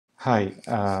Hi,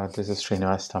 this is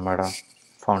Srinivas Tamada,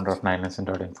 founder of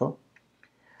 9lesson.info.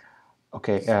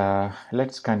 Okay,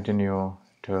 let's continue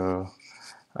to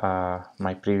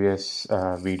my previous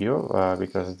video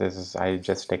because this is I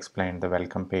just explained the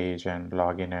welcome page and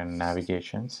login and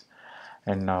navigations,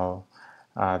 and now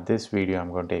this video I'm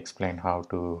going to explain how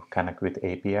to connect with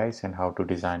APIs and how to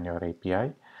design your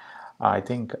API. I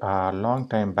think a long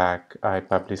time back I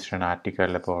published an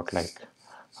article about like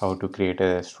how to create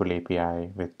a RESTful API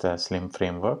with a Slim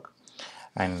framework,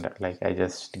 and like I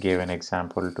just gave an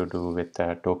example to do with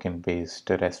a token based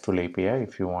RESTful API.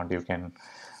 If you want, you can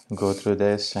go through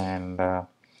this and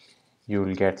you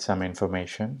will get some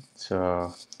information.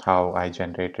 So how I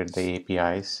generated the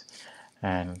APIs,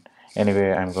 and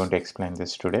anyway I'm going to explain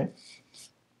this today.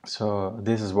 So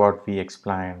this is what we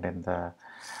explained in the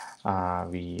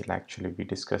we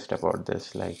discussed about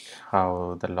this, like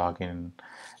how the login,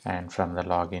 and from the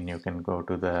login you can go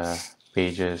to the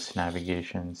pages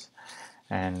navigations,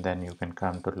 and then you can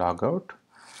come to logout,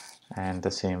 and the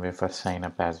same way for sign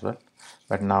up as well.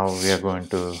 But now we are going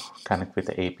to connect with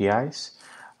the APIs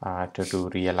to do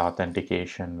real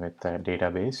authentication with the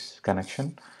database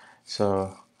connection.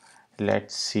 So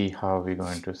let's see how we're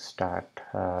going to start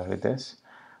with this.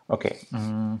 Okay,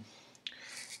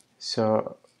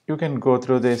 so you can go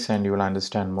through this and you will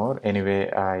understand more.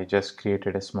 Anyway, I just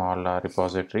created a small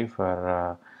repository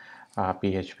for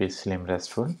PHP Slim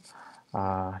RESTful.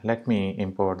 Let me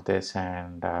import this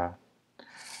and I'll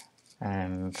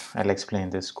explain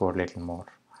this code a little more.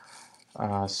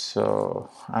 So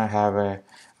I have a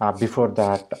before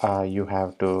that you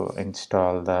have to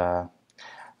install the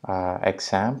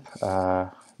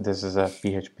XAMPP. This is a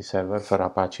PHP server for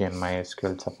Apache and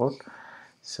MySQL support.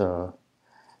 So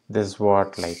this is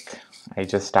what, like, I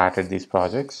just started these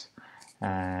projects,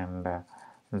 and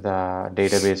the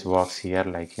database works here,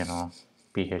 like,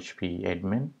 PHP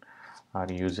admin or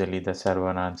usually the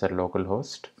server answer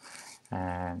localhost.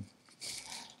 And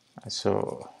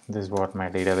so this is what my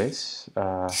database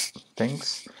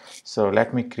thinks. So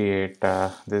let me create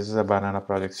this is a banana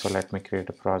project, so let me create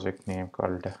a project name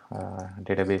called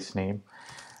database name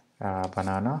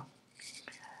banana,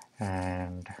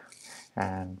 and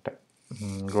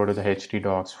go to the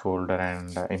htdocs folder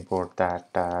and import that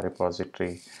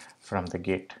repository from the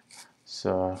git.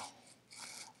 So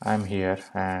I'm here,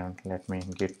 and let me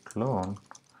git clone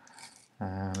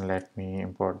and let me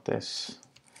import this.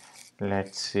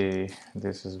 Let's see,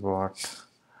 this is what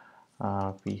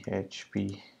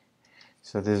PHP.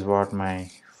 So this is what my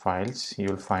files.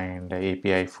 You'll find the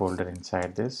API folder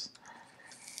inside this,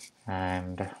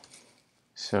 and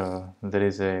so there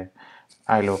is a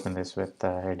I'll open this with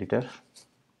the editor.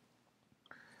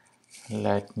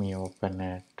 Let me open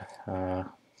it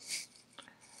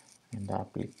in the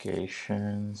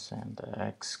applications and the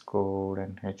Xcode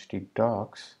and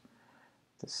htdocs,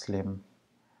 the Slim.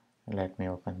 Let me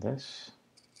open this.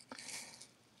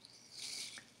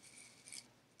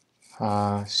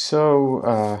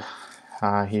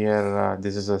 Here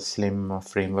this is a Slim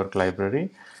framework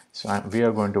library. So we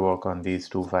are going to work on these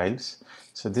two files.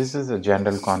 So this is a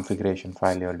general configuration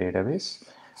file, your database.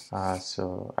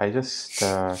 So I just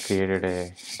created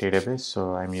a database,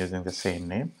 so I'm using the same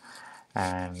name.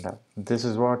 And this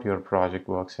is what your project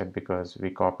works at, because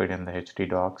we copied in the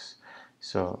htdocs.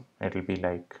 So it'll be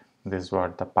like this is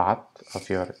what the path of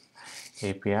your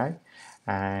API,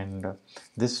 and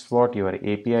this is what your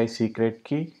API secret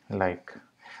key. Like,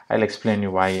 I'll explain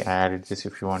you why I added this.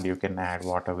 If you want, you can add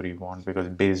whatever you want, because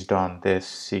based on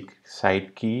this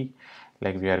site key,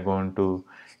 like, we are going to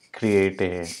create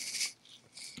a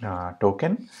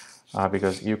token,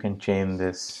 because you can change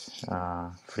this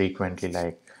frequently,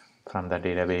 like from the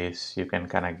database you can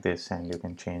connect this and you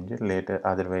can change it later.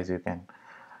 Otherwise you can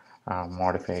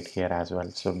modify it here as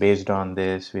well. So based on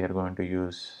this we are going to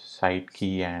use site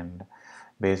key, and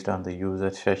based on the user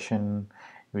session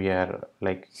we are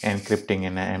like encrypting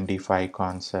in an MD5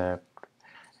 concept,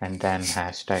 and then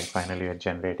hashtag, finally we are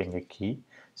generating a key.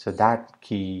 So that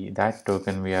key, that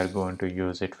token, we are going to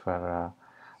use it for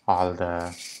all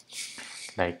the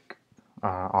like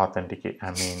authenticate,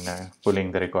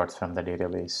 pulling the records from the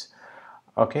database.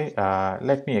 Okay,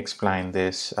 let me explain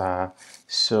this.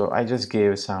 So I just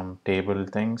gave some table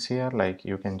things here, like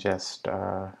you can just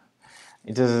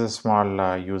this is a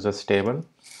small users table.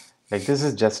 Like, this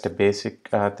is just a basic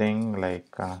thing,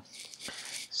 like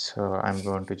so I'm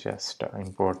going to just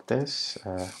import this,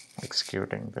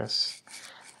 executing this.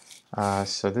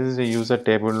 So this is a user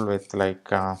table with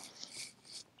like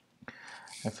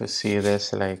if you see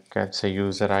this, like it's a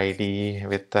user ID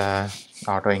with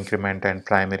auto increment and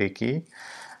primary key,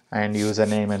 and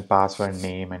username and password,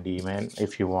 name and email.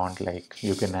 If you want, like,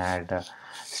 you can add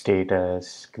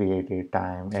status, created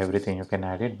time, everything you can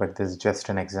add it, but this is just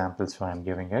an example, so I'm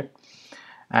giving it.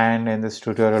 And in this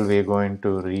tutorial we're going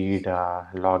to read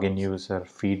login user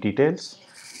feed details,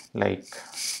 like,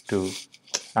 to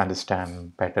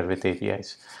understand better with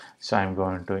APIs. So I'm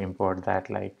going to import that,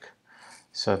 like,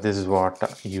 so this is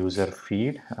what user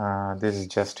feed, this is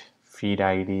just feed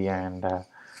ID and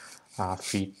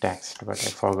feed text, but I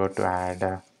forgot to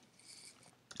add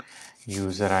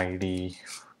user ID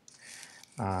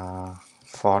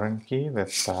foreign key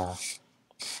with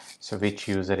so which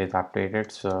user is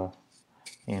updated. So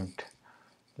int,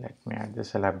 let me add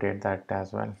this, I'll update that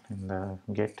as well in the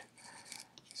git.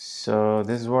 So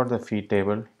this is what the feed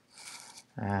table,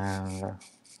 and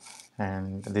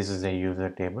this is a user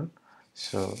table.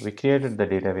 So we created the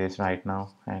database right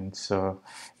now, and so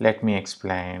let me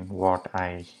explain what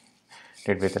I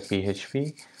did with the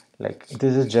PHP. Like,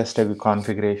 this is just a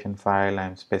configuration file.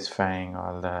 I'm specifying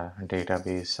all the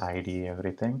database ID,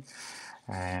 everything,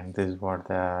 and this is what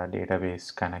the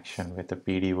database connection with the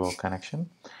PDO connection,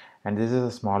 and this is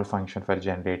a small function for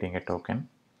generating a token.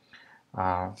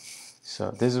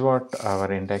 So this is what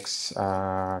our index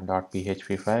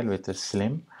 .php file with a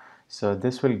slim. So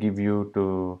this will give you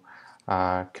to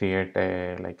create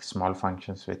a like small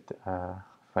functions with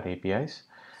for APIs.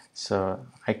 So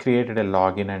I created a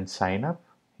login and sign up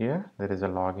here. There is a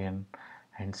login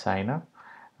and sign up,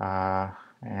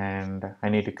 and I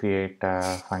need to create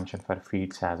a function for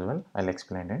feeds as well. I'll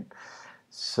explain it.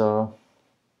 So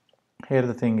here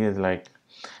the thing is, like,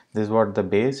 this is what the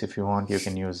base. If you want, you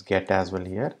can use get as well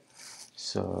here.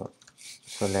 So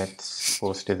let's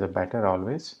post is a better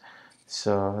always.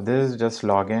 So this is just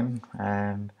login,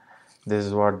 and this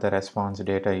is what the response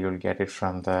data, you'll get it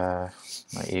from the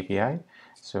API.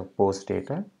 So post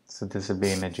data, so this will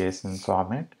be in a JSON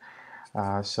format.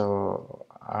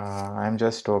 I'm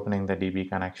just opening the DB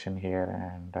connection here,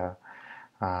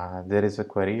 and there is a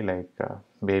query, like,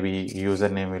 maybe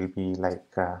username will be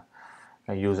like a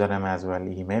username as well,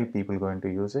 email, people going to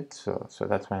use it. So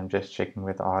that's why I'm just checking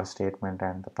with or statement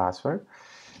and the password.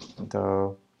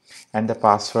 The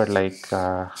password, like,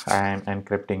 I'm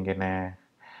encrypting in a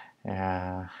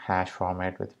hash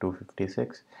format with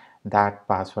 256. That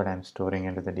password I'm storing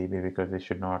into the DB because we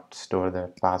should not store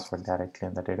the password directly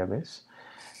in the database.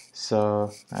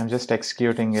 So I'm just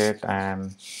executing it, uh,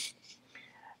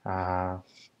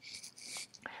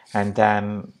 and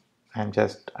then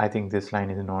I think this line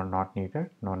is not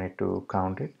needed, no need to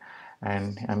count it,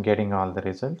 and I'm getting all the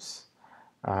results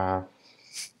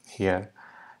here.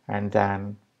 And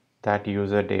then that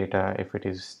user data, if it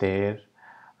is there,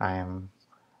 I am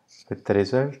with the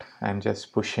result. I'm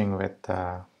just pushing with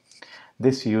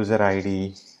this user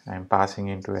ID. I'm passing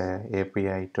into a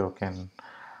API token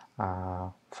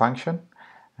function,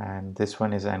 and this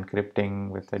one is encrypting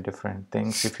with the different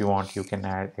things. If you want, you can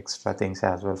add extra things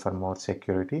as well for more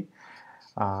security.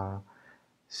 And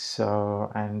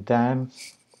then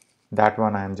that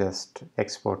one I'm just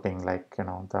exporting, like,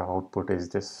 the output is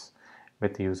this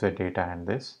with user data, and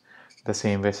this the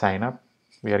same way sign up,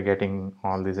 we are getting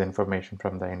all this information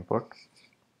from the input,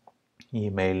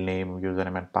 email, name,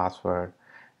 username and password,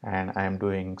 and I'm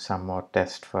doing some more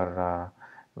test for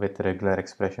with regular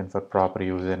expression for proper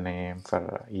username,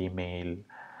 for email.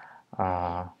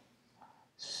 uh,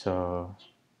 so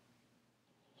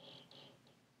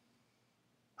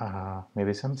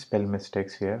maybe some spell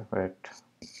mistakes here, but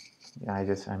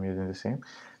I'm using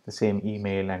the same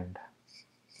email and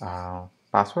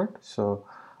password. So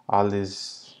all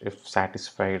these, if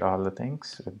satisfied all the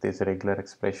things with these regular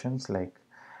expressions, like,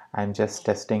 I'm just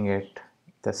testing it,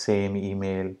 the same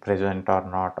email present or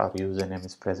not, or username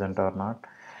is present or not.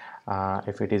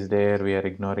 If it is there, we are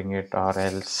ignoring it, or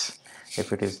else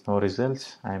if it is no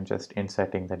results, I'm just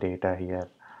inserting the data here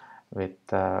with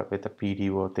the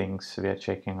PDO things. We are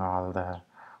checking all the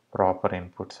proper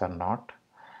inputs or not,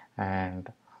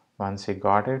 and once we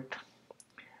got it,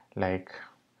 like,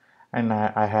 and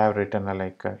I have written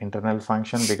a internal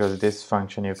function, because this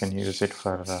function you can use it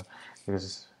for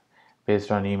because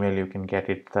based on email you can get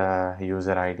it the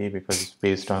user ID, because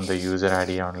based on the user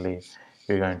ID only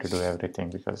we're going to do everything,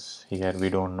 because here we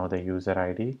don't know the user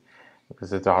ID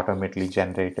because it's automatically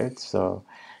generated. So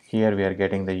here we are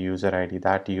getting the user ID.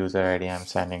 That user ID I'm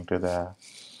sending to the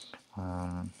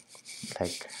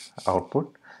like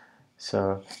output.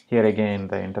 So here again,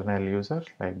 the internal user,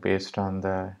 like, based on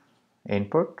the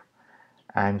input,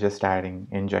 I'm just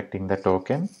injecting the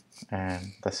token,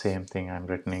 and the same thing I'm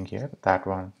returning here. That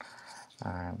one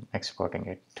I'm exporting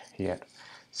it here.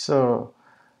 So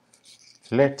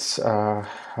let's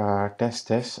test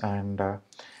this, and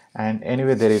And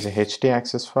anyway, there is a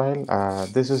htaccess file.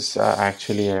 This is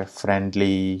actually a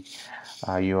friendly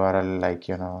URL, like,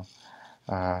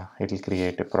 it'll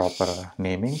create a proper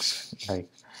namings. Like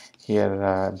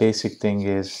here, basic thing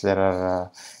is there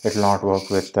are it'll not work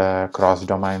with cross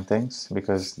domain things,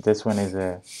 because this one is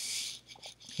a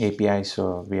API,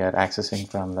 so we are accessing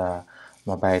from the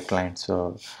mobile client,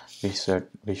 so we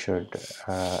should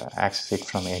access it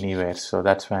from anywhere. So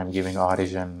that's why I'm giving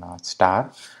origin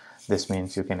star. This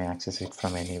means you can access it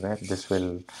from anywhere. This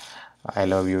will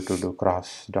allow you to do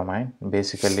cross domain.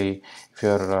 Basically, if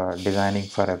you're designing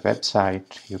for a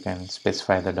website, you can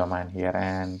specify the domain here,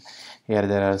 and here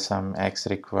there are some X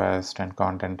request and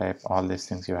content type. All these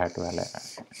things you have to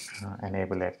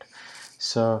enable it.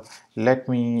 So let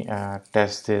me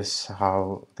test this,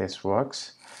 how this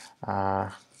works. uh,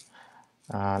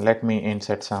 let me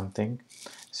insert something.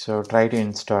 So try to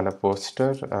install a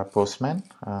postman.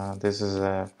 This is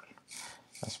a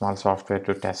small software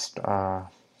to test the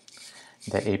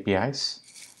APIs.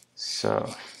 So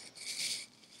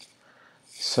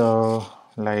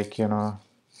like,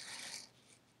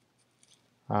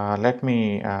 let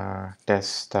me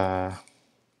test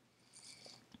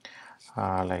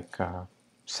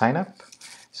sign up.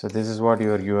 So this is what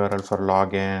your URL for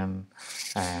login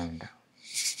and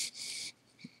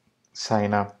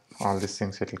sign up, all these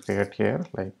things it will create here.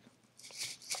 Like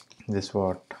this,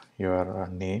 what your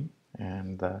name,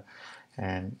 and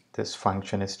this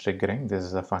function is triggering. This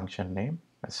is the function name,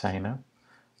 a sign up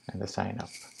and the sign up.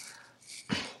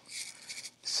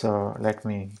 So let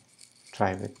me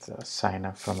try with sign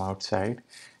up from outside.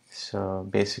 So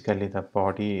basically the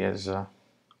body is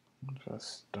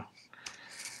just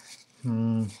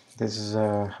this is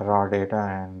raw data,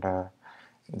 and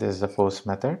this is the post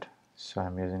method. So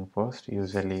I'm using post.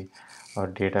 Usually our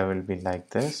data will be like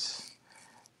this.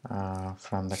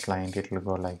 From the client it will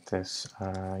go like this: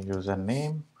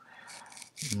 username,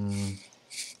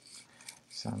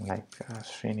 some like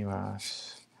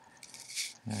Srinivas,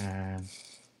 and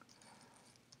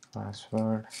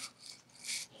password.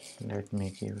 Let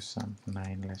me give some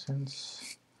 9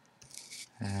 lessons,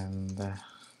 and the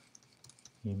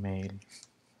email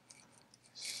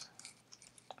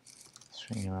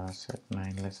Srinivas at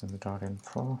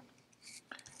 9lessons.info,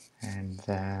 and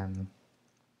then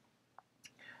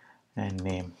and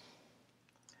name.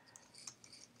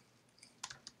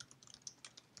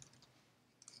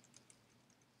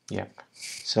 Yep.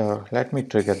 So let me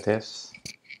trigger this.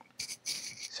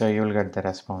 So you will get the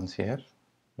response here.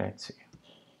 Let's see.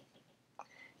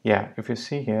 Yeah, if you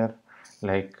see here,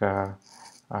 like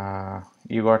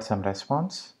you got some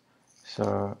response.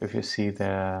 So if you see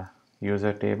the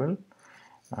user table,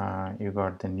 you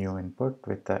got the new input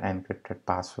with the encrypted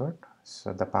password.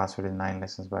 So the password is 9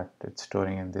 lessons, but it's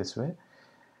storing in this way.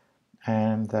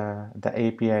 And the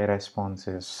API response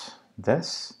is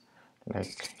this.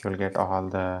 Like you'll get all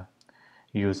the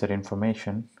user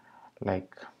information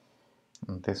like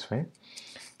this way.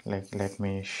 Like let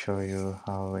me show you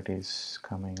how it is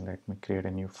coming. Let me create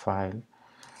a new file,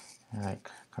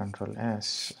 like Control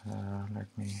S. Let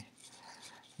me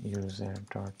use a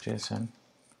 .json,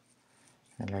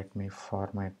 and let me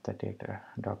format the data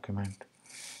document.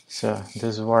 So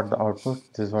this is what the output,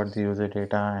 this is what the user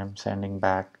data I'm sending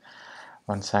back.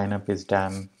 Once sign up is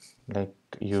done, like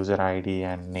user ID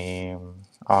and name,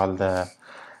 all the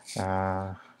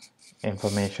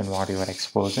information what you are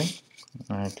exposing.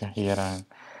 Okay, here I'm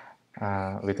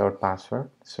without password,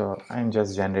 so I'm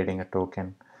just generating a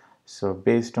token. So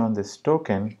based on this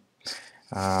token,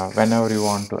 whenever you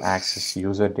want to access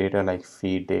user data like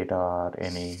feed data or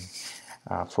any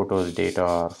photos data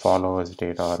or followers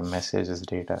data or messages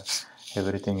data,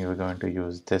 everything you're going to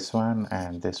use this one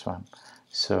and this one.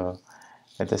 So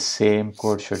the same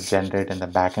code should generate in the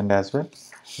backend as well.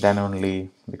 Then only,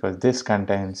 because this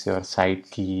contains your site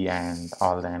key and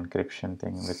all the encryption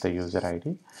thing with the user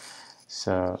ID.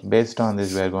 So based on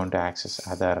this, we're going to access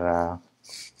other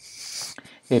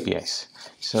APIs.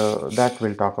 So that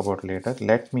we'll talk about later.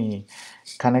 Let me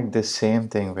connect this same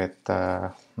thing with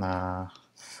our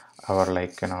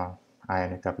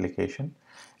Ionic application.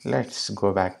 Let's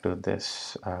go back to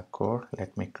this code.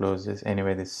 Let me close this.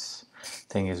 Anyway, this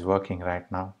thing is working right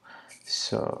now.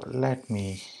 So let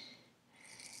me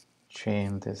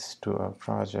change this to a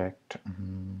project.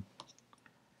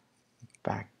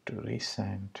 Back to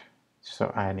recent.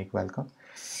 So Ionic, welcome.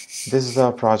 This is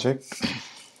the project,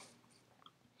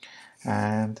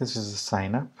 and this is a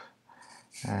sign up,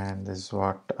 and this is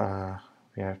what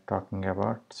we are talking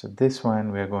about. So this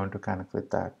one we are going to connect with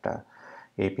that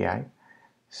API.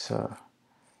 So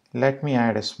let me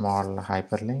add a small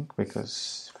hyperlink,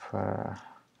 because for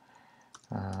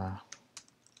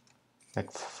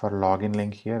like for login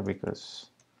link here, because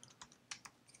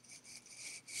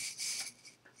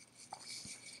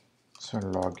so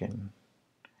login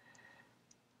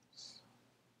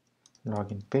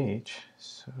page,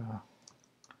 so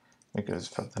because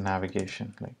for the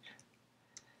navigation, like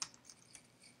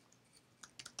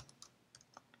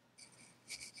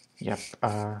yep.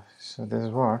 So this is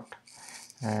what,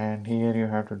 and here you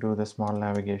have to do the small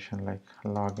navigation like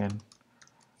login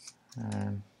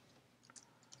and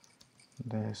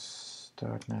this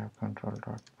dot nav control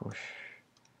dot push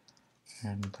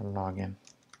and the login,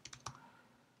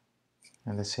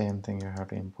 and the same thing you have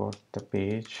to import the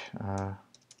page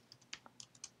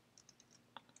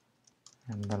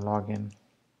and the login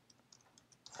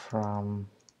from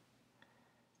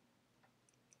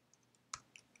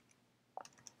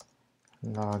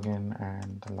login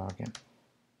and the login.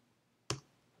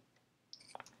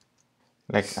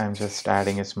 Like I'm just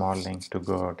adding a small link to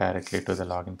go directly to the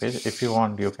login page. If you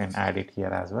want, you can add it here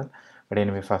as well. But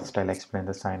anyway, first I'll explain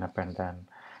the sign up, and then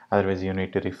otherwise you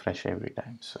need to refresh every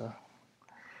time. So,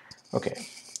 okay,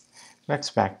 let's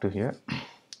back to here.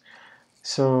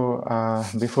 So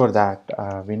before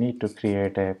that, we need to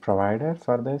create a provider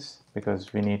for this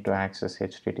because we need to access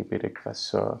HTTP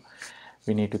requests. So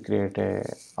we need to create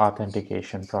a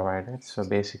authentication provider. So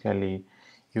basically,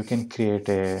 you can create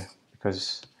a,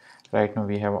 because right now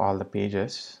we have all the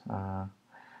pages.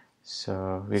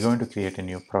 So we're going to create a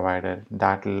new provider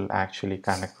that will actually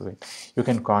connect with. You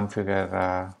can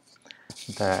configure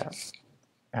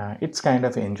it's kind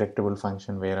of an injectable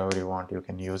function wherever you want. You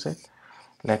can use it.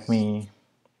 Let me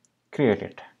create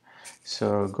it.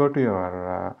 So go to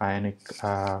your Ionic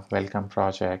welcome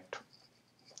project,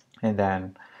 and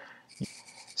then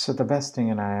so the best thing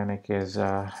in Ionic is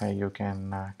you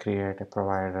can create a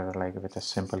provider like with a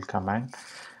simple command.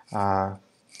 Uh,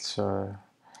 so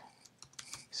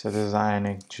this is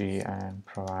Ionic G and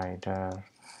provider,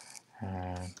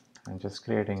 and I'm just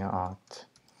creating an auth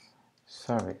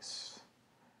service.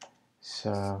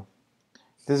 So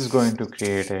this is going to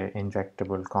create an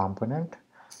injectable component.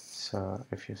 So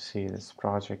if you see this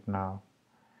project now,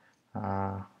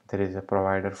 there is a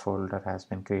provider folder has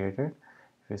been created.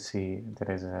 If you see,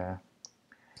 there is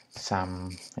some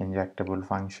injectable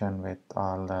function with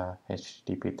all the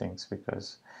HTTP things,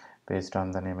 because based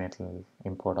on the name it will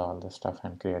import all the stuff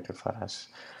and create it for us.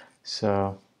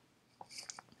 So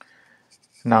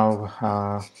now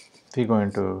we're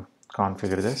going to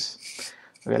configure this.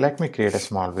 Okay, let me create a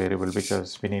small variable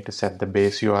because we need to set the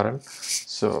base URL.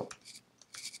 So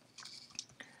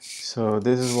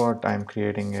this is what I'm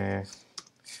creating, a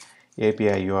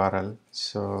API URL.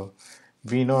 So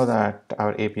we know that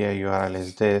our API URL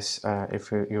is this.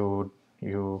 If you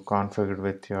configured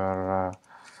with your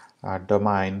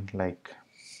domain, like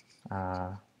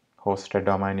hosted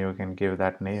domain, you can give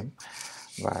that name.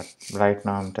 But right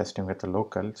now I'm testing with the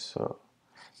local. So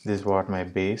this is what my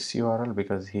base URL,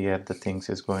 because here the things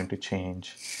is going to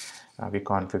change. We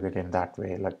configured in that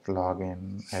way, like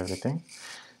login, everything.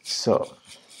 So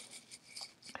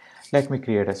let me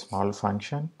create a small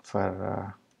function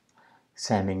for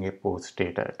sending a post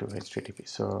data to HTTP.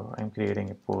 So I'm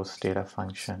creating a post data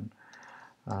function.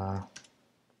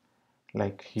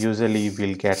 Like usually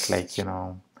we'll get like,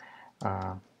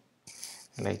 uh,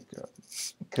 like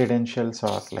credentials,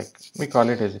 or like we call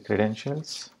it as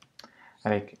credentials.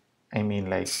 Like, I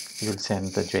mean, like you'll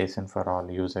send the JSON for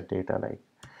all user data, like,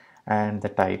 and the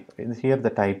type here, the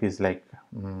type is like,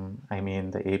 I mean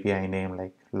the API name,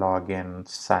 like login,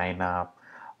 sign up,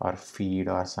 or feed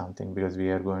or something, because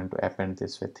we are going to append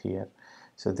this with here.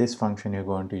 So this function, you're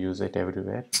going to use it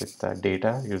everywhere with the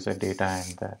data, user data,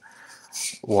 and the,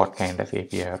 what kind of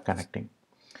API you're connecting.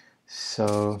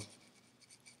 So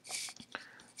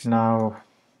now,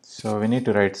 so we need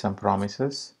to write some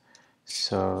promises.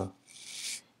 So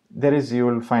there is, you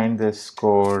will find this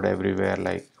code everywhere,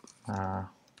 like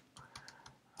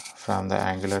from the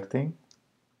Angular thing.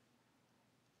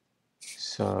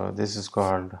 So this is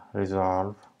called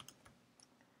resolve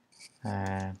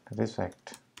and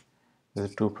respect. These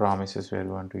are two promises we are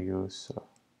going to use. So,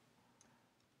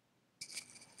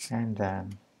 and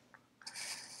then,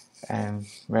 and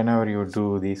whenever you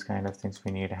do these kind of things,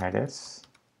 we need headers.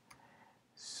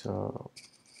 So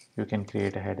you can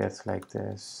create headers like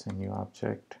this, a new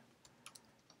object.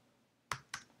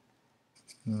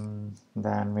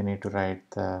 Then we need to write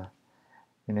the,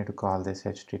 we need to call this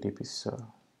HTTP. So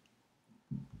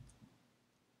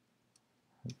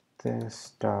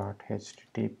this dot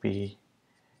HTTP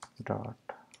dot,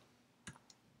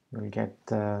 you'll get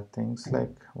the things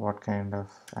like what kind of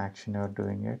action you're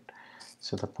doing it.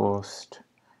 So the post,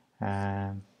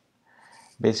 and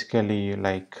basically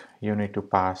like you need to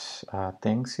pass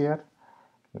things here,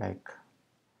 like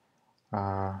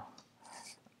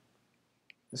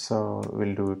so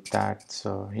we'll do that.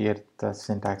 So here the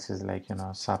syntax is like, you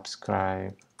know,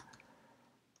 subscribe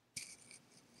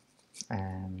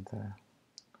and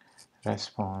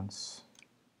response.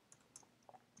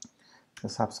 The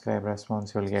subscribe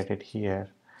response, you'll get it here,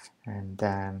 and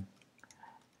then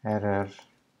error,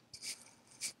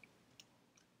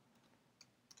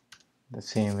 the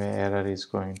same way error is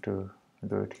going to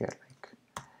do it here, like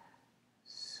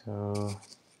so.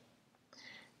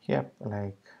 Yep,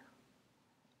 like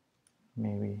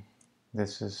maybe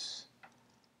this is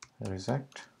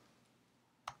reject,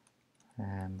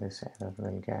 and this error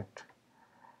will get,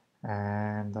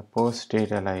 and the post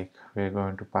data, like we're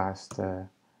going to pass the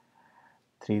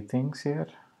three things here.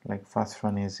 Like first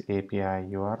one is API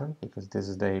URL, because this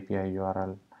is the API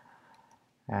URL,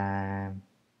 and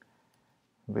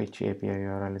which API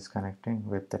URL is connecting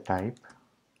with the type,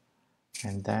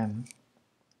 and then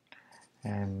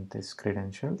and this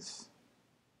credentials,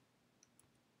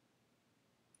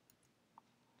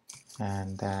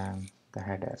 and then the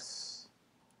headers.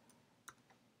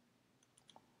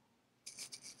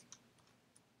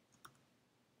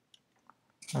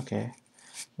 Okay,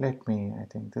 let me, I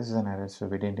think this is an error, so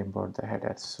we didn't import the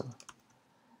headers. So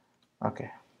okay,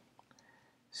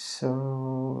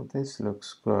 so this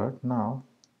looks good now.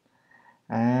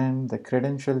 And the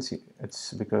credentials,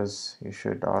 it's because you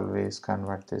should always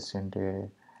convert this into a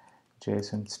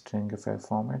JSON stringify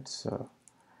format, so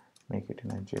make it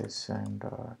in a JSON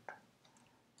dot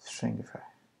stringify,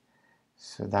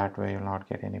 so that way you'll not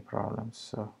get any problems.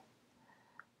 So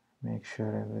make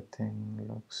sure everything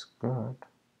looks good,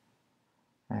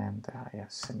 and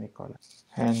yes, semicolon,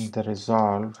 and the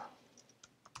resolve,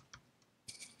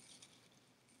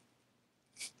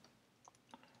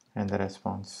 and the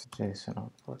response JSON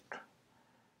output,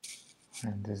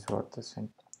 and this is what the sync.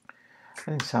 I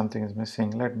think something is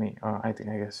missing. Let me, I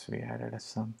guess we added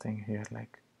something here,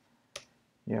 like,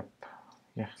 yep,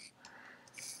 yeah.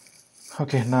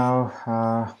 Okay,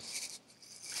 now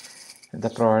the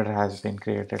provider has been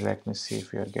created. Let me see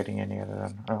if we are getting any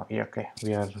error. Oh yeah, okay,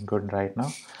 we are good right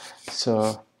now.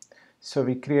 So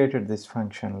we created this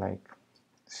function, like,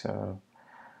 so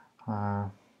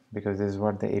because this is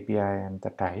what the API and the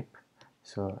type.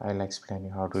 So I'll explain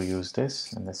you how to use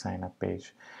this in the sign up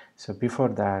page. So before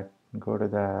that, go to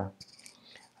the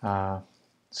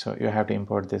so you have to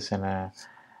import this in a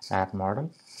app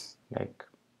model, like,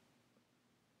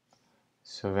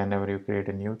 so whenever you create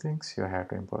a new things, you have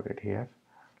to import it here.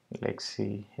 Like,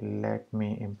 see, let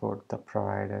me import the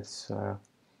providers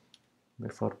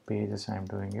before pages. I'm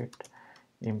doing it.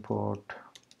 Import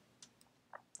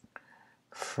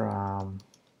from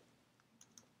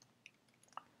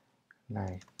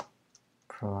like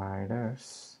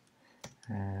providers,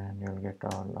 and you'll get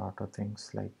a lot of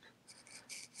things like,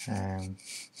 and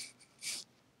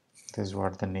this is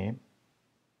what the name,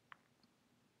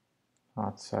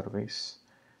 auth service.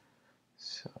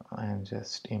 So I'm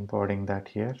just importing that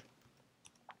here,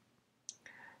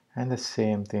 and the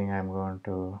same thing I'm going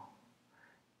to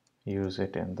use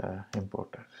it in the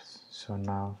importers. So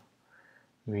now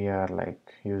we are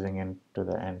like using into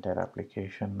the entire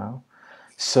application now.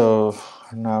 So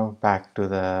now back to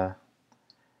the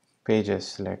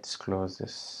pages. Let's close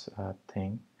this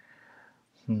thing.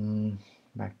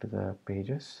 Back to the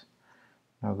pages.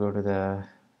 Now go to the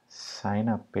sign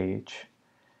up page.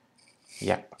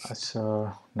 Yep.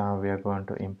 So now we are going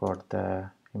to import the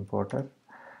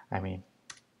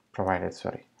provided,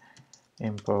 sorry,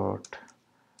 import,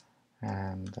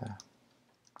 and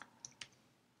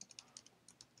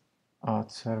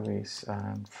auth service,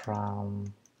 and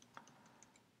from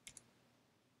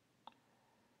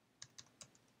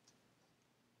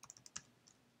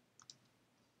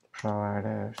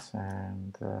providers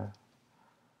and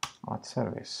auth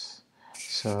service.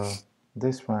 So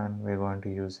this one we're going to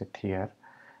use it here.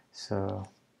 So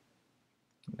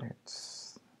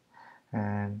let's,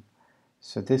 and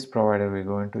so this provider we're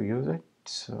going to use it.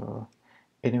 So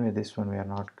anyway, this one we are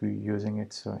not using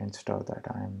it, so instead of that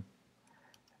I'm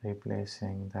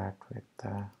replacing that with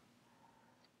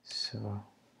so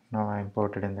now I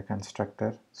imported in the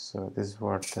constructor. So this is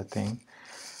what the thing,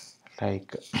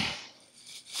 like,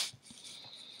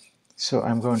 so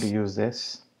I'm going to use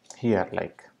this here,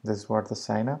 like this is what the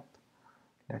sign up.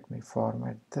 Let me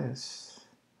format this,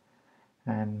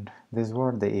 and this is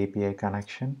what the API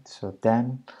connection. So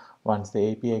then once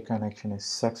the API connection is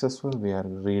successful, we are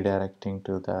redirecting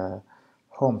to the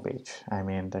home page,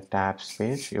 the tabs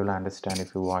page. You'll understand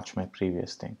if you watch my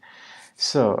previous thing.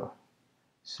 So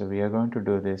So we are going to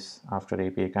do this after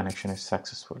API connection is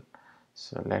successful.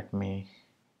 So let me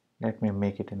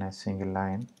make it in a single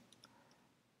line.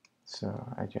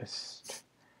 So I just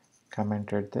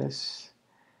commented this,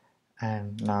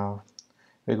 and now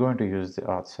we're going to use the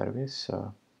auth service.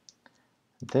 So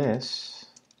this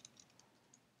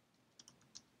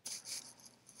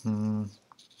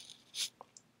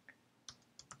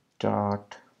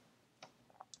dot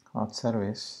auth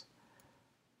service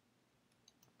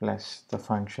plus the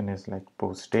function is like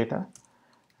post data,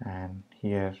 and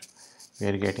here we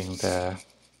are getting the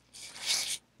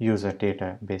user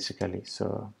data basically.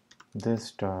 So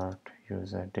this dot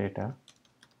user data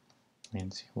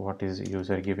means what is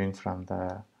user giving from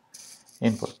the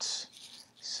inputs.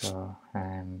 So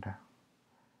and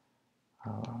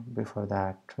before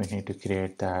that we need to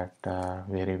create that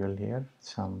variable here.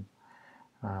 Some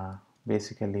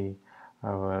basically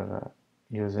our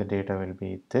user data will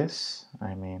be this.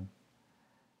 I mean,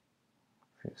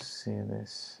 if you see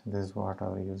this is what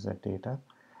our user data,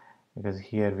 because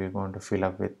here we're going to fill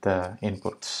up with the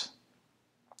inputs.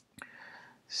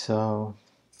 So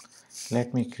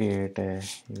let me create a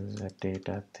user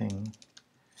data thing.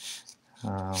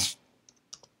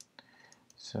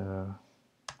 So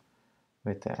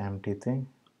with the empty thing,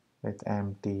 with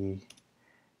empty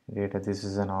data, this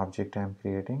is an object I'm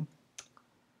creating.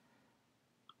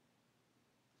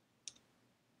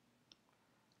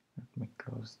 Let me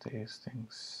close these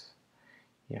things.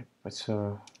 Yep,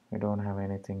 so we don't have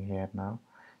anything here now.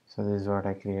 So this is what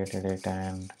I created it,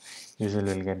 and user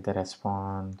will get the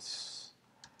response.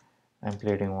 I'm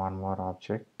creating one more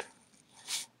object.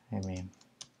 I mean,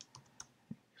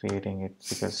 creating it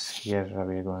because here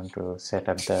we're going to set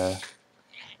up the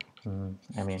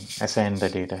assign the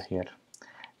data here.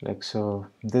 Like so,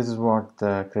 this is what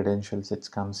the credentials it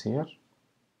comes here.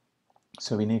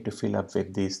 So we need to fill up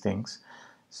with these things.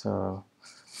 So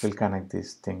we'll connect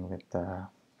this thing with the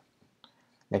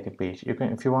like a page. You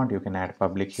can, if you want, you can add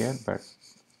public here, but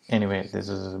anyway, this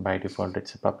is by default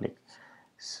it's a public.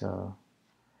 So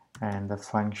and the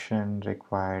function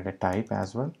required a type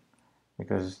as well,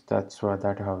 because that's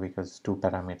how, because two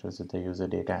parameters of the user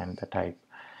data and the type.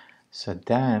 So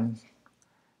then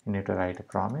you need to write a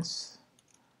promise,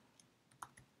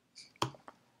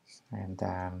 and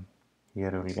then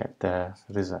here we will get the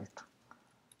result.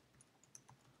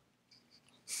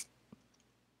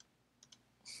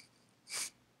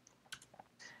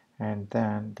 And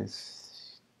then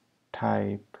this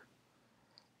type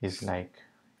is like,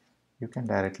 you can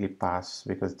directly pass,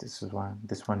 because this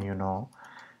one you know,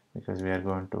 because we are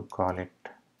going to call it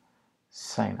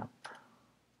signup.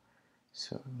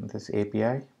 So this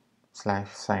API /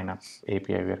 signup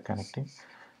API we are connecting.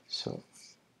 So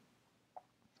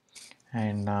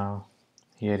and now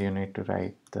here you need to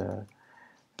write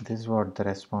this is what the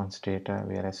response data,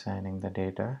 we are assigning the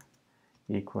data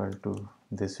equal to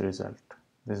this result.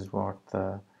 This is what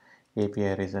the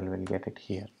API result will get it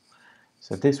here.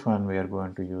 So this one we are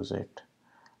going to use it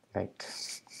like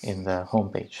in the home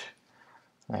page.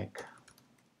 Like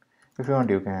if you want,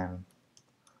 you can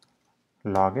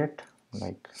log it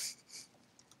like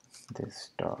this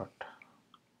dot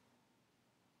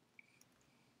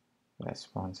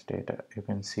response data. You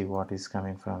can see what is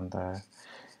coming from the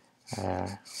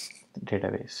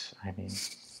database.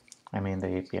 I mean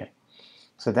the API.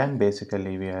 So then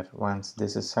basically we are, once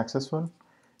this is successful,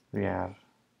 we are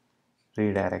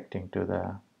redirecting to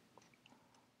the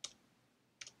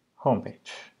home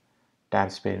page.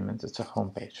 Tabs page means it's a home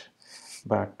page,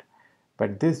 but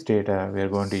this data we are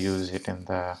going to use it in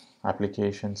the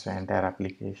application, so entire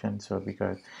application. So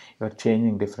because you're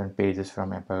changing different pages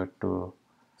from about to,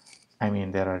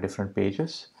 there are different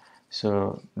pages,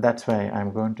 so that's why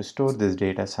I'm going to store this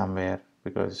data somewhere,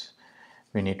 because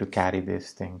we need to carry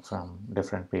this thing from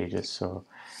different pages. So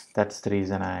that's the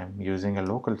reason I'm using a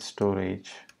local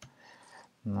storage.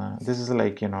 This is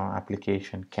like,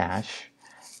 application cache.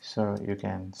 So you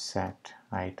can set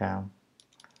item,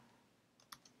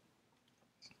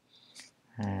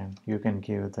 and you can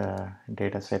give the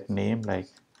data set name, like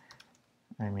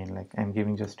I'm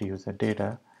giving just user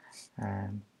data,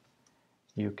 and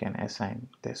you can assign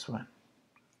this one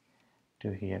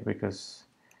to here, because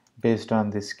based on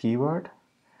this keyword,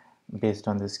 based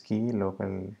on this key,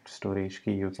 local storage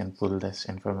key, you can pull this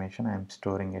information. I'm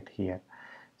storing it here.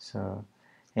 So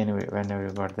anyway, whenever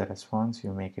you got the response,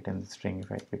 you make it in the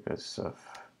stringify, because of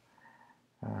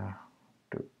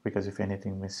because if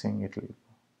anything missing, it will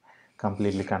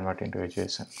completely convert into a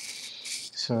JSON.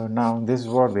 So now this is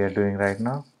what we are doing right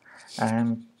now,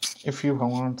 and if you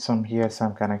want some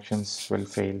connections will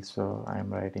fail, so I'm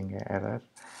writing an error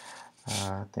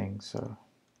thing. So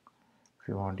If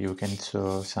you want, you can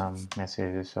show some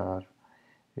messages, or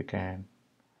you can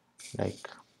like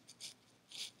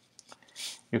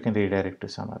you can redirect to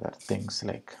some other things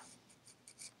like,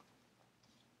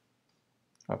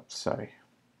 oops, sorry,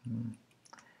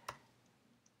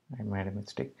 I made a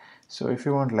mistake. So if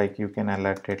you want, like, you can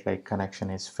alert it like connection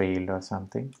is failed or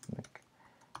something, like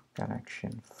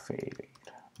connection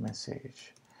failed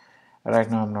message. Right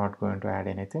now I'm not going to add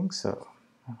anything, so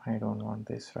I don't want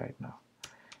this right now.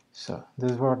 So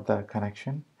this is what the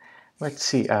connection. Let's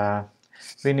see,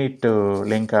 we need to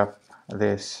link up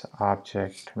this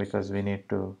object because we need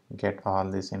to get all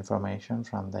this information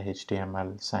from the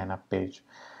HTML sign up page.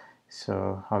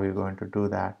 So how are you going to do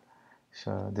that?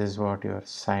 So this is what your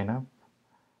sign up.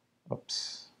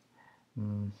 Oops.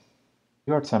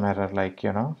 Got some error, like,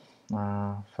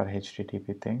 for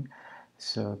HTTP thing.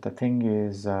 So the thing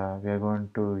is,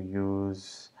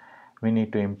 we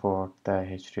need to import the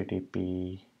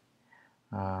HTTP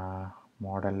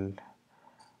model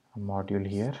module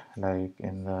here, like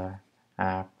in the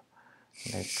app.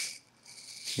 Like,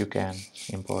 you can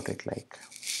import it, like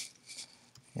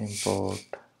import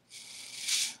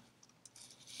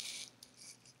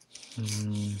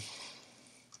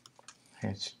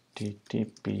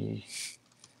HTTP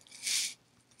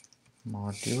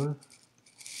module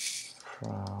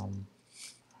from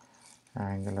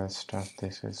Angular stuff.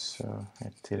 This is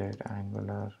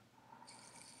 @Angular,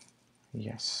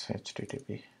 yes,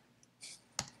 HTTP.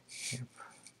 Yep.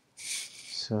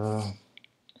 So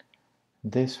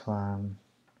this one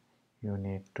you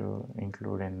need to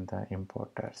include in the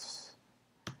importers.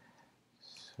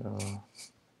 So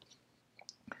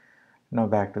now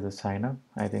back to the sign up.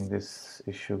 I think this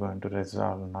issue going to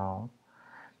resolve now.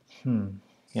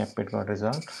 Yep, it got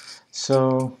resolved.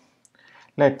 So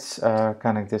let's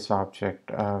connect this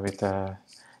object with a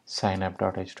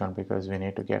signup.html because we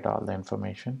need to get all the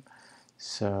information.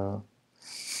 So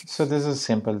this is a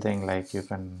simple thing, like you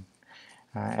can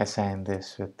assign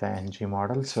this with the ng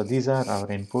model. So these are our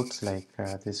inputs, like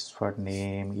this is for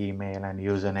name, email, and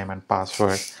username and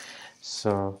password.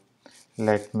 So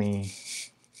let me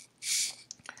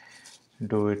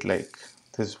do it like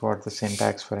this. Is what the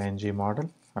syntax for ng model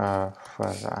for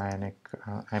Ionic,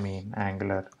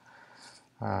 Angular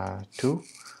 2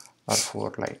 or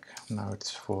 4, like now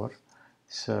it's 4.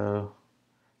 So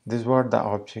this is what the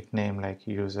object name, like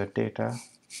user data,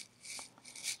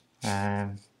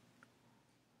 and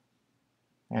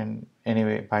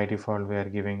anyway by default we are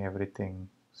giving everything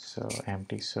so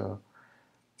empty. So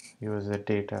user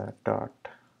data dot,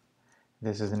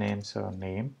 this is the name, so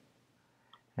name.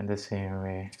 And the same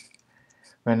way,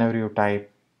 whenever you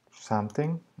type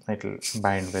something, it'll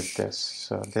bind with this.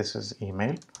 So this is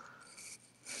email,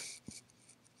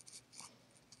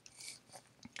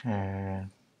 and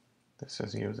this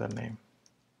is username,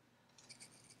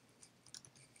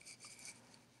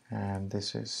 and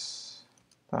this is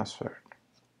password.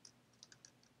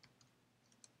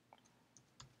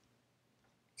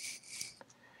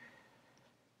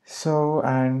 So,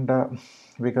 and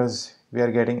because we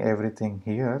are getting everything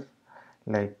here,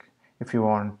 like if you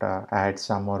want add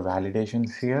some more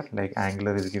validations here, like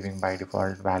Angular is giving by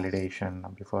default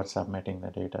validation before submitting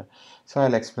the data. So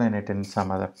I'll explain it in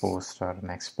some other post or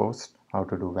next post how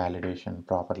to do validation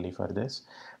properly for this.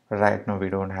 But right now we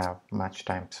don't have much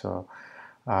time, so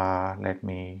let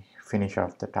me finish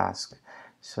off the task.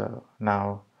 So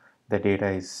now the data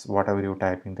is whatever you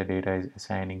typing, the data is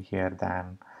assigning here,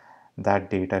 then that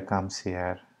data comes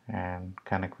here and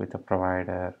connect with the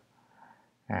provider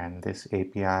and this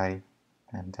API,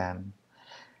 and then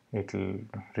it will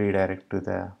redirect to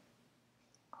the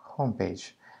home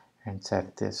page and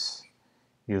set this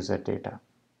user data.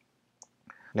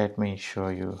 Let me show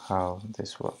you how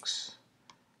this works.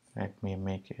 Let me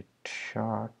make it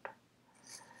short.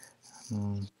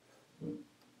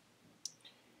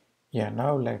 Yeah,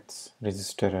 now let's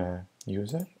register a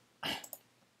user.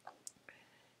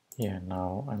 Yeah,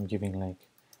 now I'm giving like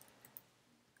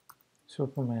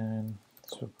superman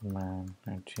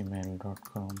at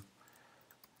gmail.com,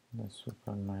 the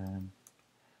superman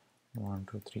 1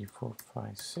 2 3 4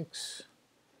 5 6.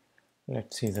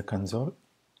 Let's see the console.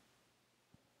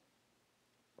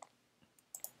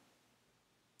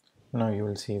 Now you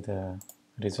will see the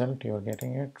result. You are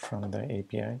getting it from the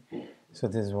API. So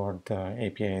this is what the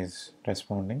API is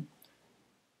responding.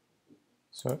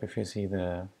 So if you see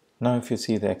the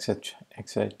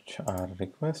XHR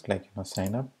request, like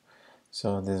sign up.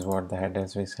 So this is what the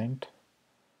headers we sent.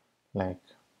 Like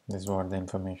this is what the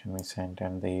information we sent,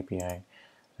 and the API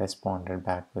responded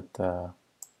back with the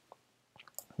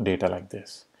data like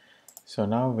this. So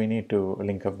now we need to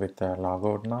link up with the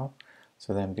logout now.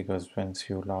 so then because once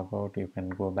you log out you can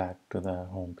go back to the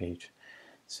home page.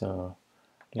 So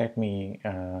let me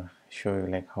show you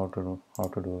like how to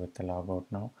do with the logout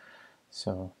now.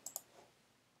 So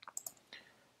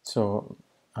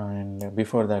and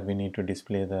before that we need to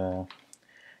display the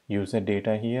user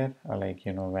data here, like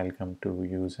welcome to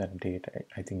user data,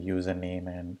 I think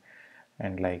username,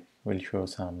 and like we'll show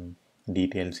some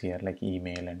details here like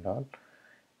email and all.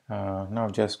 Now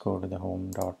just go to the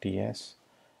home.ts.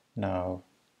 Now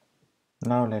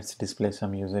let's display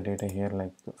some user data here,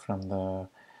 like from the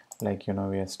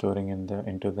we are storing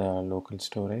into the local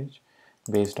storage.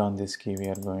 Based on this key we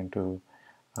are going to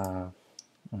uh,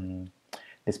 mm,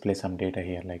 display some data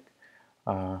here, like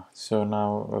so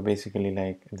now basically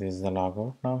like this is the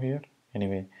logout now here.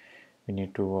 Anyway, we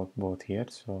need to work both here.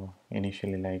 So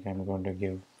initially like I'm going to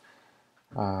give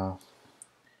uh,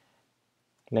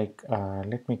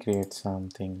 let me create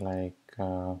something like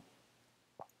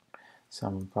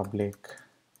some public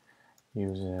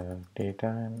user data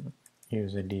and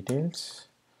user details,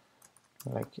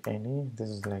 like any, this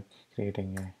is like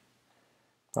creating a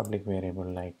public variable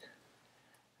like.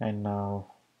 And now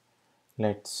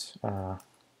let's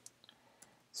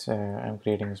so I'm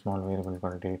creating a small variable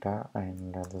called data,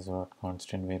 and this is what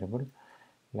constant variable,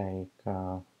 like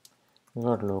this is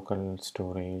what local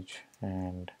storage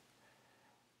and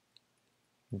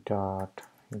dot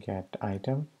get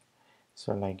item.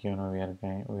 So like we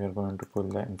are going to pull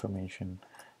the information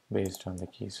based on the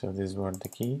key. So this is what the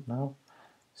key now.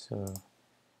 So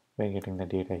we're getting the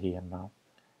data here now.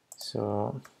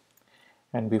 So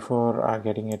and before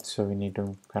getting it, so we need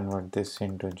to convert this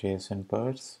into JSON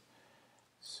parse.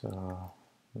 So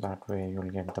that way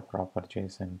you'll get the proper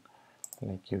JSON,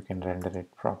 like you can render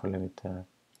it properly with the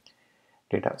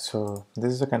data. So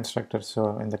this is the constructor.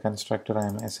 So in the constructor I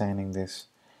am assigning this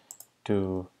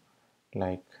to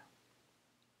like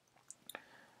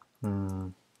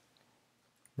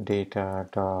data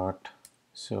dot,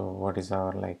 so what is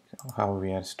our like how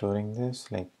we are storing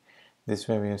this, like this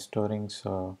way we are storing.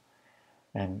 So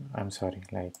and I'm sorry,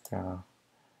 like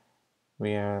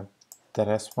we are the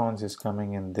response is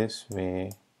coming in this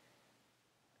way,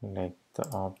 like the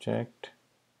object.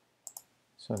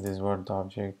 So this is what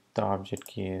the object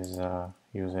key is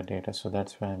user data. So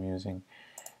that's why I'm using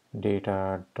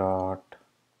data dot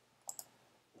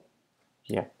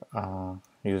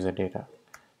user data.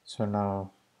 So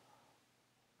now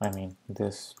I mean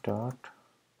this dot,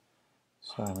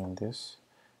 so I mean this.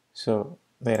 So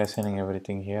they're assigning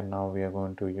everything here. Now we are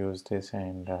going to use this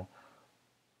and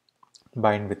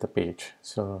bind with the page.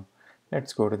 So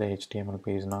let's go to the HTML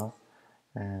page now,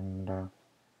 and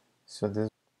so this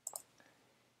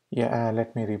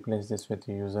let me replace this with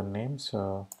the username.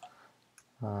 So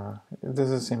this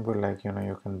is simple, like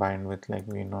you can bind with, like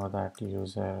we know that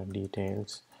user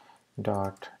details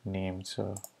dot name.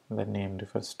 So the name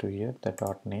refers to here the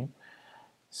dot name.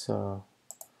 So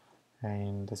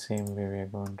in the same way we are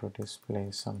going to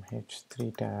display some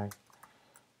h3 tag,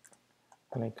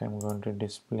 like I'm going to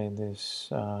display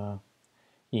this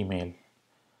email.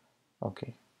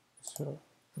 Okay, so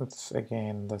it's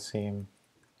again the same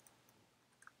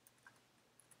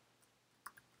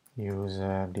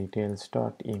user details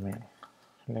dot email.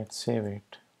 Let's save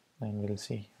it and we'll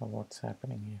see what's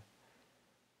happening here.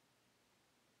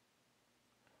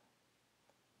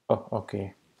 Oh,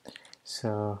 okay.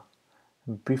 So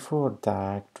before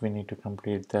that we need to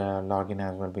complete the login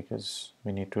as well, because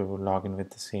we need to log in with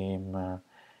the same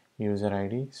user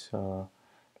ID. So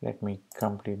let me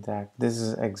complete that. This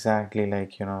is exactly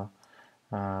like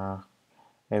uh,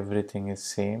 everything is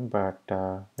same, but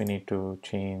we need to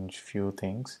change few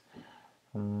things.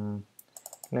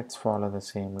 Let's follow the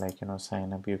same, like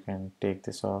sign up. You can take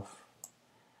this off,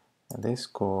 this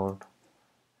code,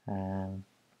 and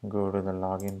go to the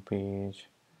login page,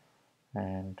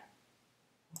 and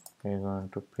we're going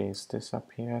to paste this up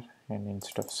here, and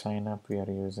instead of sign up we are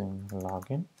using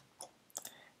login.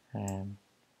 And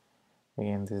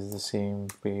again this is the same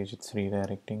page, it's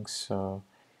redirecting. So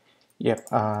yep,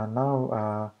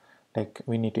 now like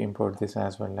we need to import this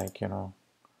as well, like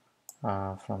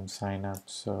from sign up.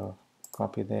 So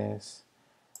copy this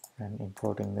and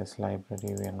importing this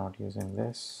library, we are not using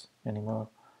this anymore.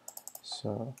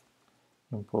 So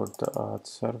import the auth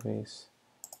service,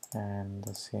 and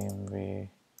the same way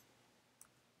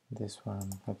this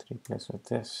one let's replace with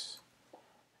this.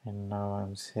 And now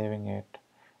I'm saving it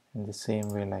in the same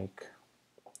way, like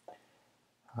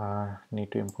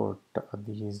need to import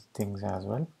these things as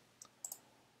well,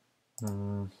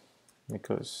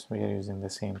 because we are using the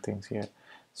same things here.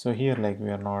 So here like we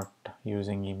are not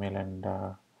using email and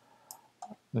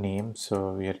name,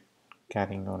 so we are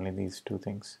carrying only these two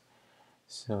things.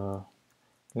 So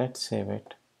let's save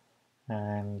it,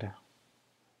 and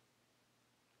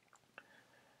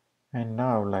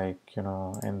now, like,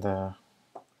 in the,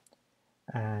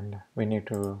 and we need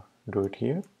to do it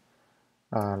here,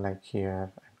 like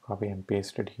here, and copy and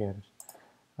paste it here,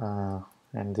 uh,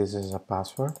 and this is a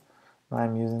password. Now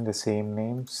I'm using the same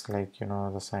names, like,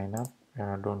 the sign up.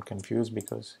 Don't confuse,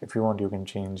 because if you want, you can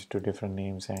change to different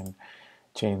names and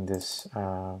change this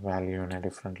value in a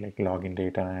different, like, login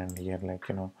data, and here, like,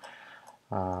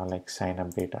 like sign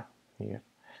up data here.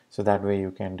 So that way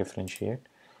you can differentiate.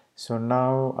 So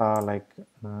now, like,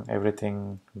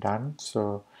 everything done.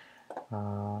 So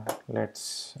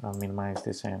let's minimize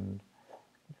this, and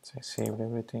let's say saved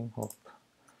everything. Hope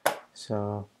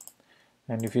so.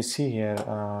 And if you see here,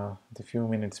 the few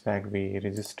minutes back we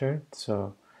registered,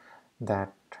 so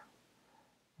that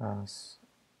uh,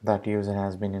 that user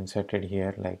has been inserted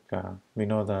here. Like, we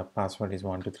know the password is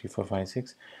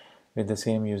 123456. With the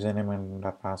same username and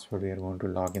the password, we are going to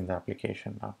log in the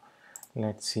application now.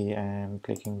 Let's see, and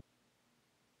clicking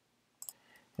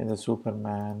in the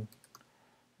Superman,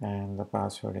 and the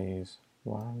password is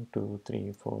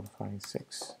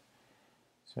 123456.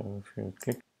 So if you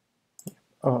click,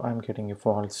 oh, I'm getting a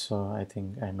false, so I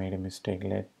think I made a mistake.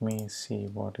 Let me see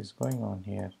what is going on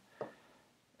here.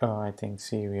 Oh, I think,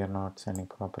 see, we are not sending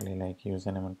properly, like,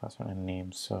 username and password and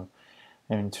name. So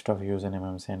instead of username,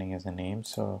 I'm sending as a name.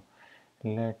 So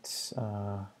let's,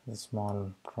 the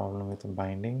small problem with the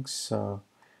bindings. So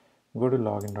go to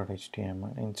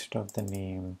login.html. Instead of the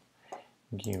name,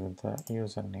 give the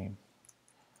username.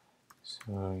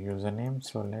 So username.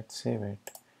 So let's save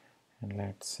it, and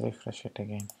let's refresh it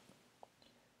again.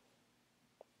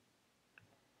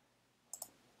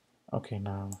 Okay,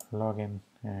 now login,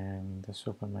 and the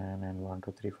Superman and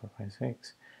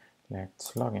 123456.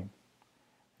 Let's login.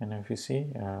 And if you see,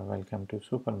 welcome to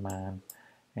Superman,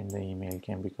 and the email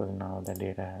came because now the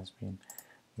data has been,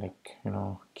 like,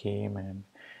 came. And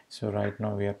so right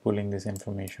now we are pulling this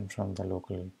information from the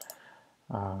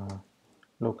uh,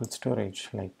 local storage.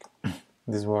 Like,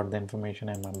 this is what the information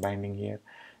I'm binding here.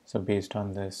 So based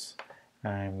on this,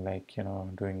 I'm, like,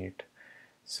 doing it.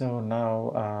 So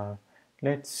now,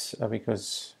 let's,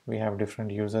 because we have different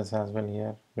users as well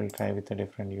here, we'll try with a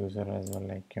different user as well,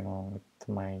 like, with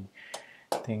my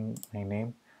thing, my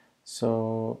name.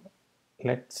 So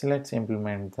let's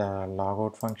implement the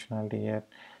logout functionality here.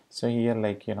 So here,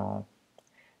 like,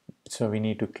 so we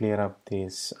need to clear up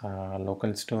this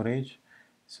local storage.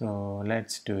 So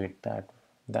let's do it that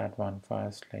one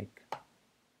first. Like,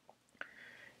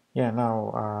 yeah,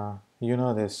 now,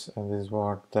 this is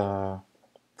what the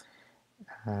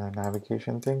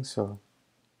navigation thing. So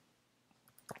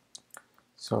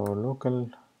local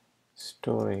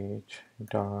storage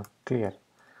dot clear.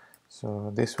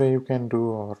 So this way you can do,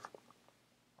 or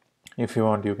if you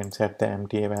want, you can set the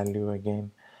MTA value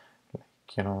again, like,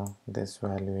 this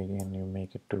value again, you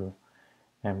make it to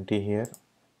empty here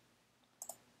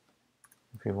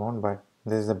if you want, but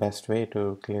this is the best way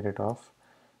to clear it off.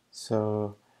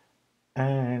 So,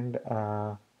 and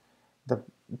the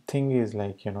thing is,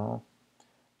 like, you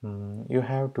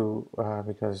have to,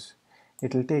 because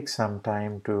it will take some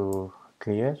time to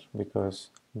clear, because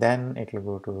then it will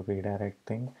go to redirect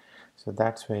thing. So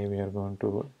that's why we are going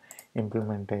to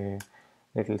implement a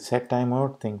little set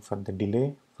timeout thing for the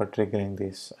delay for triggering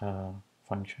this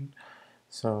function.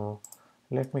 So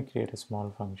let me create a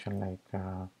small function, like,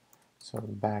 so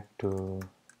back to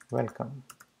welcome.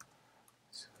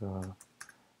 So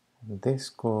this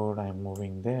code I'm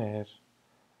moving there,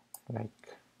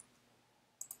 like,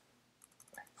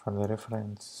 for the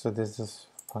reference. So this is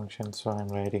function, so I'm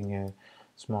writing a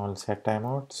small set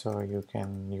timeout, so you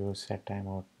can use set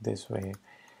timeout this way,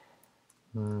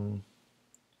 in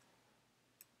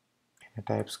a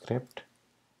TypeScript.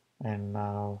 And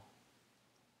now,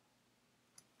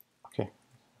 okay,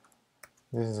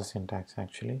 this is the syntax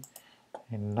actually.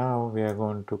 And now we are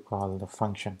going to call the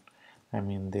function, I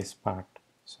mean this part.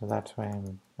 So that's why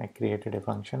I created a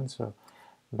function. So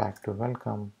back to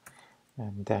welcome,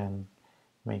 and then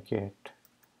make it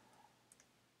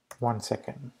 1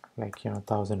 second, like,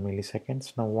 1000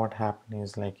 milliseconds. Now what happened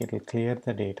is, like, it will clear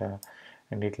the data,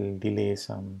 and it will delay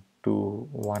some to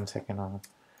 1 second or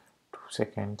 2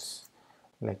 seconds.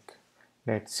 Like,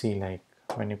 let's see, like,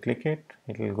 when you click it,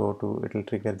 it will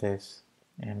trigger this,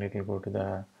 and it will go to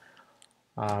the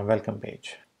welcome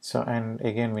page. So, and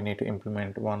again, we need to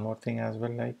implement one more thing as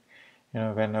well, like,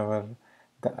 whenever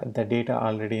the data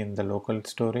already in the local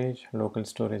storage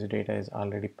data is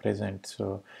already present,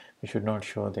 so we should not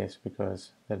show this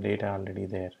because the data already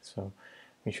there. So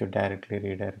we should directly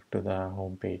redirect to the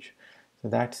home page. So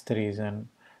that's the reason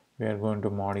we are going to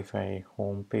modify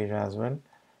home page as well.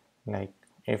 Like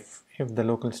if the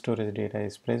local storage data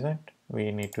is present,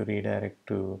 we need to redirect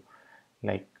to,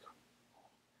 like,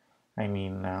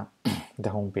 the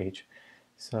home page.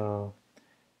 So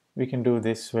we can do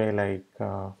this way, like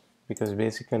because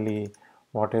basically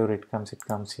whatever it comes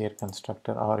here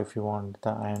constructor, or if you want the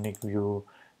Ionic view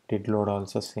did load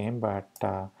also same, but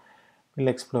we'll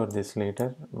explore this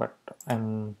later. But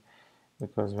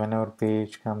because whenever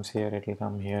page comes here, it will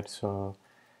come here. So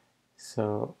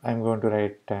I'm going to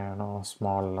write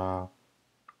small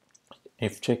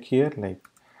if check here, like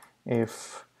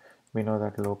if we know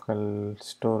that local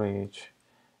storage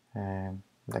and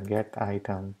the get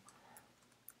item,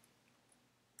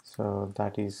 so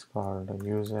that is called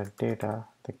user data,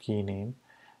 the key name,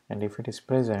 and if it is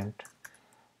present,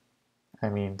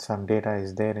 some data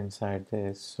is there inside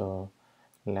this, so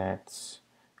let's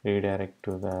redirect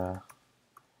to the,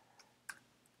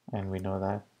 and we know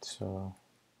that, so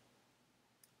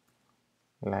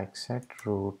like set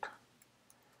root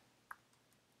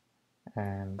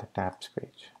and the tabs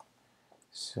page.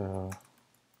 So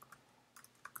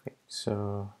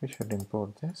we should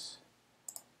import this.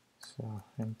 So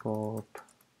import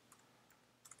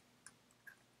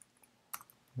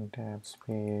tabs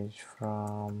page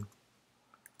from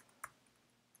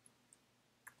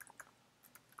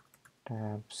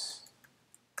tabs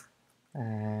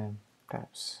and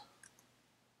tabs.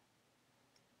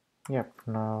 Yep,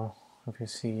 now if you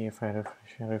see, if I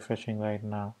refreshing right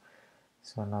now,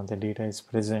 so now the data is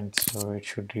present, so it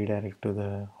should redirect to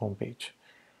the home page.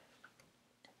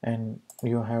 And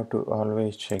you have to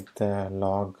always check the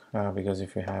log, because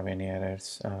if you have any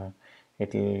errors,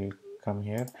 it will come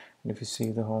here. And if you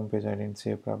see the home page, I didn't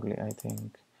save properly, I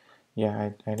think. Yeah,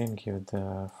 I didn't give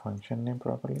the function name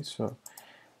properly, so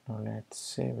now let's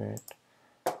save it,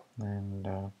 and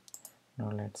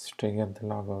now let's trigger the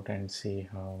logout and see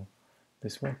how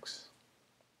this works.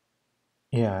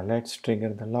 Yeah, let's trigger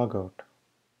the logout,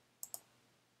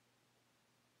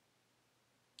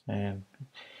 and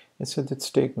it's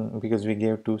taken, because we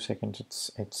gave 2 seconds,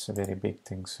 it's a very big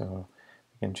thing, so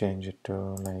we can change it to,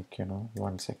 like,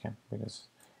 1 second, because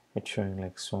it's showing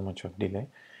like so much of delay.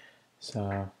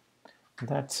 So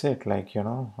that's it, like,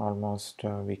 almost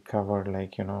we covered,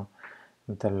 like,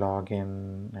 the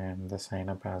login and the sign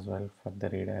up as well for the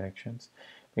redirections.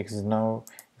 Because now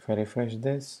if I refresh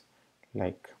this,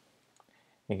 like,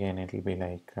 again it will be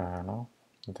like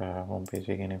the home page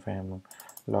again. If I am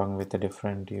logging with a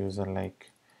different user,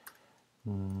 like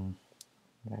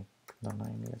like the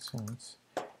 9 lessons,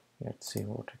 let's see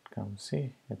what it comes.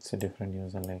 See, it's a different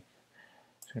user, like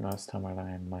Srinivas Tamada,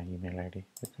 and my email ID,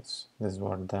 because this is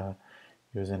what the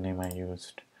username I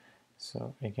used.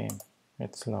 So again,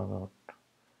 it's log out.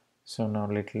 So now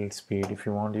little speed, if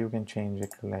you want, you can change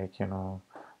it to, like,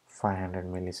 500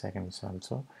 milliseconds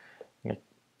also. Like,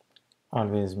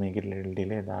 always make it a little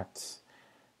delay. That's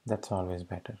always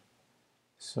better.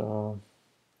 So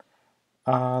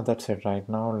that's it right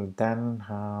now. Then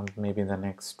maybe the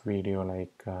next video,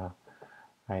 like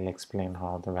I'll explain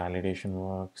how the validation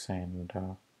works, and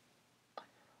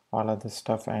all other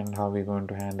stuff, and how we're going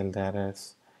to handle the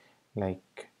errors.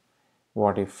 Like,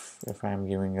 what if I'm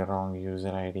giving a wrong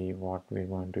user ID, what we're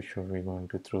going to, should we going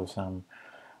to throw some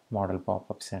model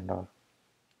pop-ups and all.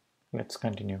 Let's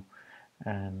continue,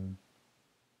 and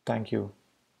thank you.